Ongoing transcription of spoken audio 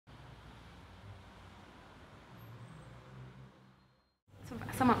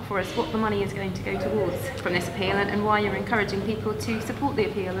sum up for us what the money is going to go towards from this appeal, and why you're encouraging people to support the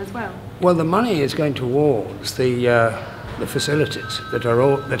appeal as well? Well, the money is going towards the facilities that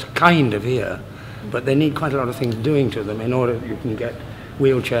are kind of here, but they need quite a lot of things doing to them in order that you can get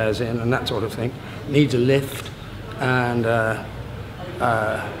wheelchairs in and that sort of thing. Needs a lift and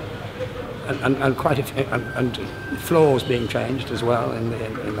quite a few, and floors being changed as well in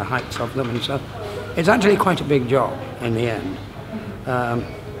the heights of them and stuff. It's actually quite a big job in the end.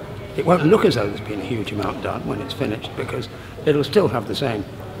 It won't look as though there's been a huge amount done when it's finished, because it'll still have the same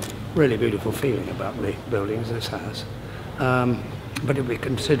really beautiful feeling about the building as this has, but it'll be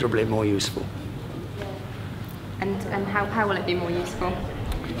considerably more useful. And how will it be more useful?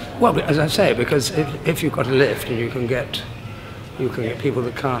 Well, as I say, because if you've got a lift and you can get people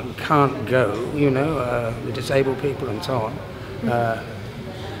that can't go, you know, the disabled people and so on.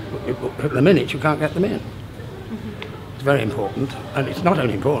 At the minute you can't get them in. It's very important, and it's not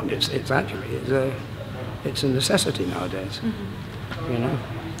only important. It's actually it's a necessity nowadays. You know,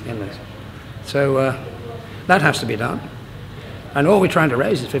 in this. So that has to be done, and all we're trying to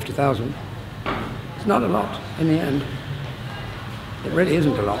raise is 50,000. It's not a lot in the end. It really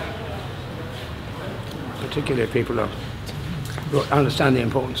isn't a lot, particularly if people understand the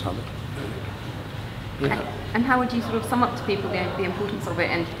importance of it. Yeah. And how would you sort of sum up to people the importance of it,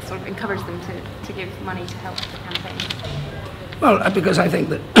 and sort of encourage them to give money to help the campaign? Well, because I think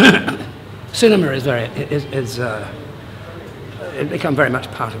that cinema is become very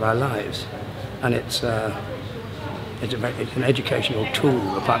much part of our lives, and it's an educational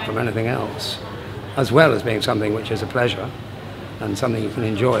tool apart from anything else, as well as being something which is a pleasure and something you can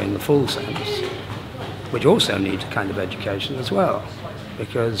enjoy in the full sense, which also needs a kind of education as well,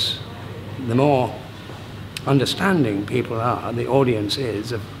 because the more understanding people are, the audience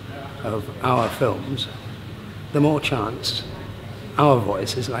is of our films, the more chance our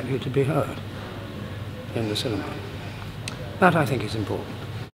voice is likely to be heard in the cinema. That, I think, is important.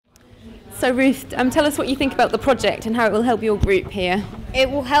 So Ruth, tell us what you think about the project and how it will help your group here. It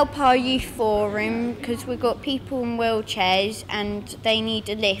will help our youth forum, because we've got people in wheelchairs and they need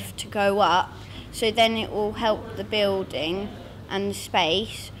a lift to go up, so then it will help the building and the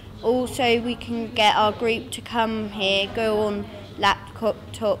space. Also, we can get our group to come here, go on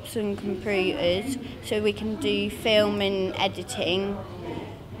laptops and computers, so we can do film and editing,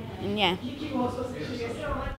 and yeah.